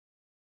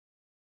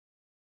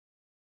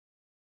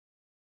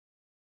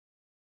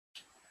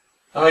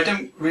I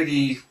don't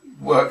really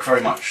work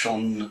very much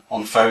on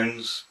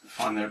phones. I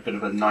find they're a bit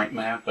of a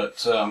nightmare,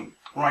 but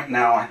right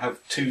now I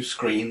have two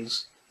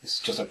screens. It's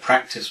just a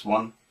practice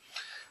one.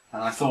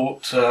 And I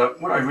thought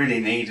what I really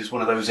need is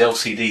one of those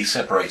LCD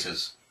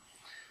separators.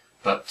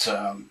 But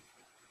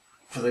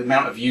for the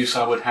amount of use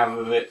I would have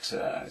of it,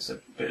 it's a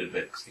bit of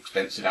an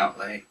expensive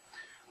outlay.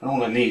 And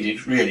all I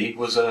needed really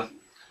was a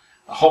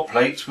hot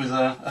plate with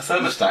a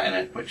thermostat in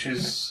it, which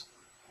is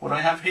what I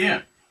have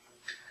here.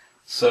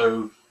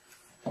 So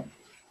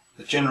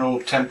the general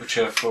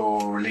temperature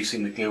for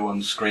releasing the glue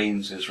on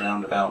screens is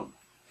around about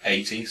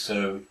 80,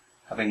 so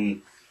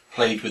having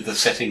played with the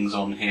settings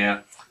on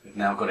here, we've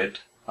now got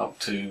it up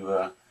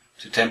to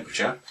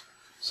temperature.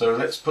 So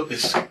let's put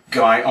this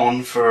guy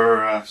on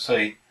for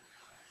say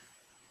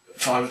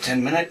 5 or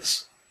 10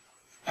 minutes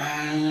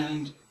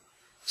and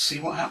see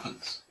what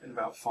happens. In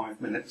about 5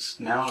 minutes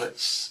now,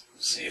 let's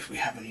see if we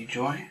have any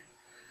joy.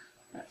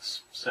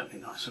 That's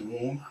certainly nice and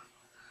warm.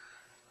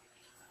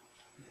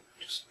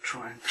 Just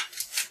try and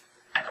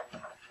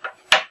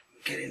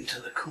get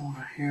into the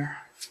corner here.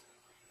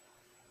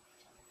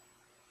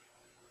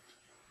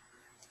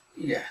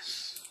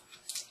 Yes,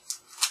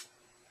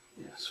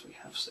 we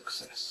have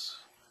success.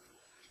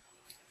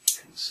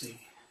 You can see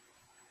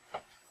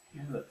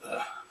here that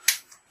the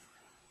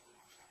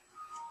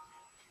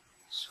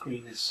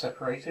screen is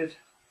separated.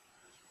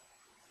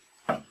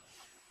 Put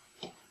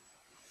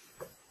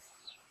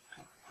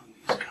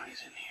these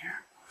guys in here.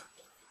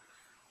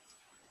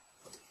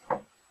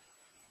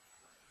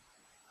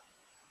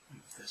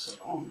 Move this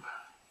along.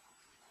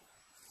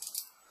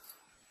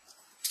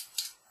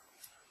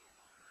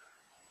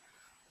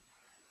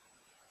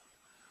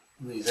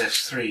 These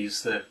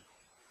S3s, the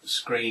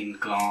screen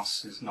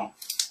glass is not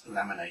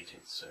laminated,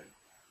 so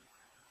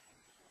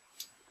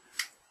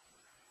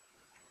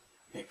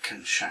it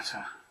can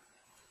shatter.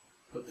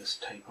 Put this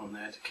tape on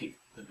there to keep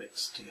the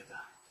bits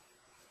together.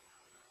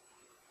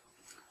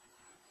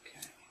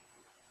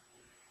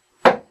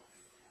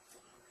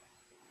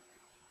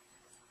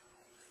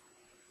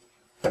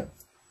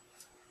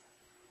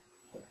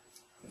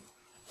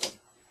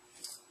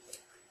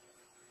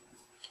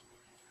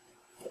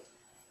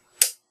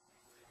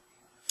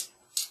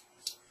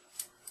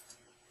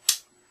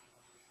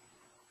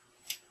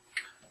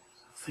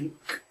 I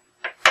think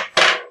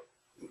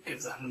we'll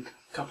give that a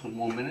couple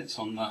more minutes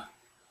on the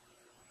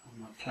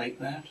plate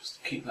there, just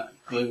to keep that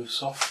glue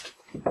soft.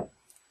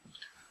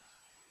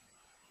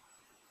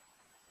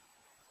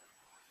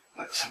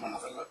 Let's have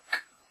another look.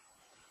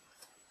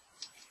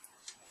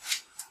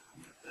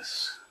 Get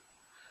this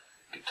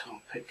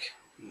guitar pick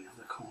in the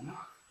other corner.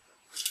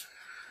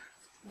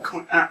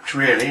 Quite apt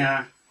really.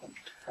 I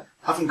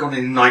haven't got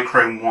any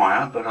nichrome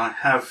wire, but I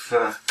have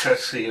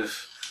courtesy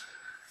of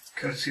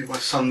my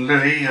son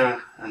Louis,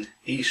 an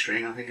E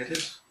string, I think it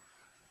is.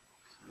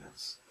 So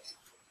let's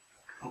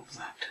drop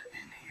that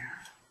in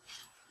here.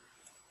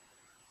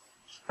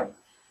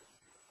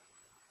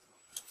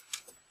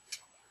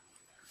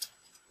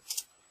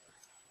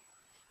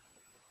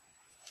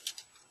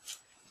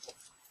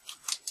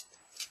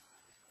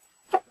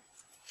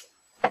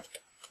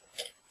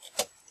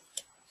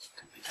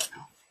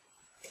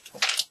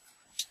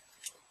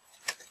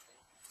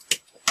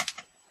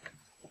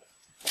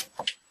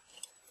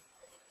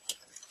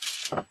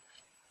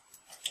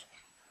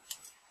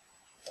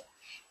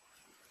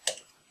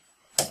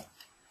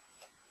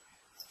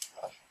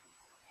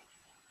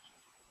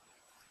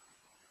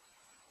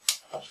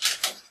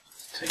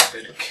 Take a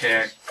bit of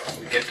care when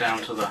we get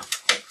down to the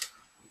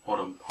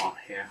bottom part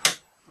here,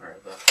 where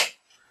the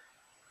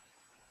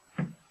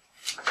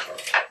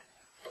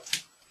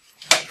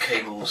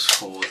cables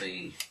for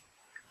the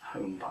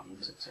home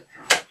buttons, etc.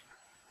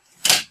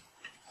 As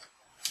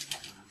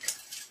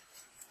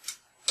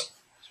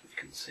we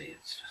can see,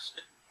 it's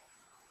just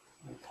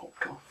all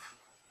popped off.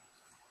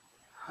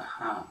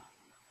 Haha.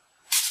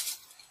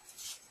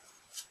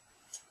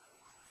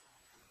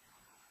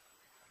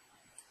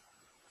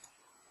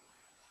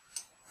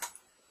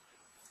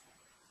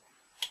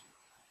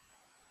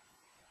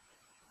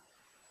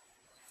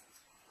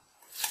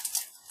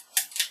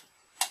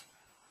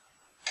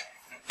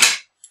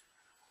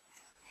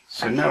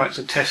 So now it's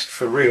a test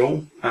for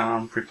real,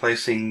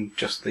 replacing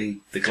just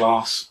the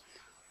glass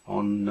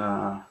on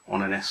an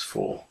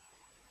S4.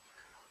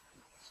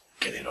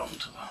 Get it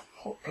onto the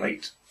hot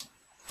plate.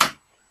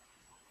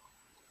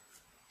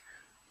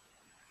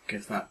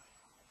 Give that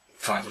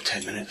 5 or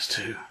 10 minutes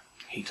to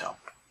heat up.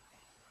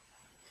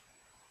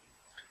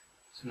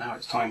 So now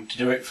it's time to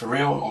do it for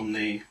real on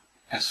the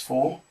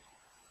S4.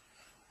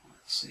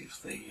 Let's see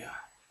if the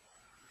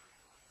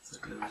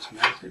glue is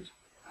melted.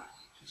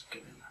 Just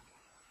get in there.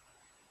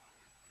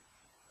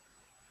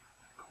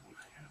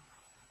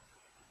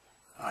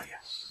 Ah,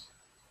 yes.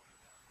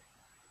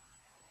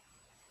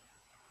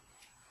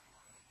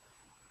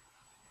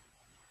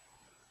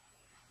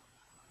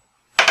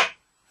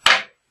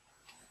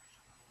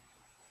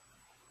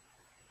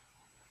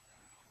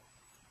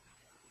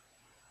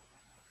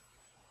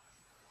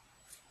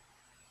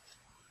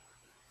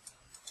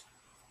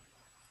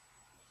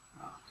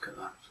 Ah, look at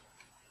that.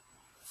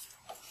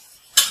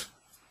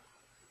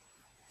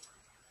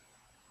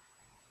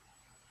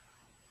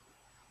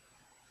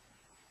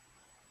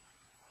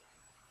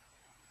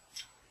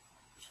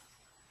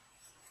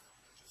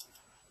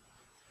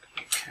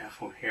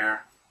 careful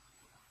here.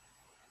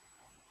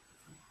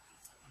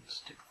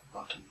 Stick the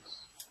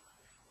buttons.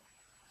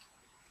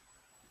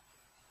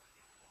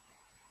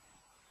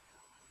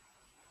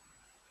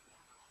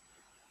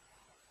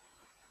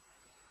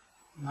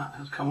 And that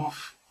has come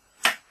off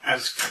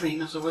as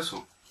clean as a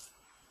whistle.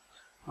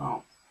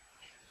 Oh,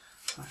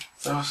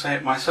 though I say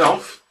it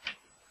myself,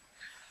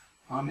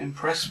 I'm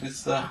impressed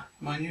with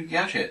my new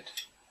gadget.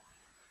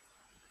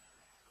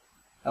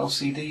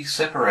 LCD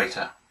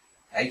separator,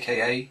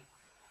 aka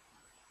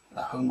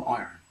the home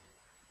iron.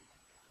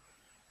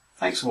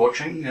 Thanks for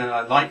watching.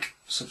 Like,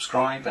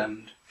 subscribe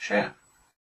and share.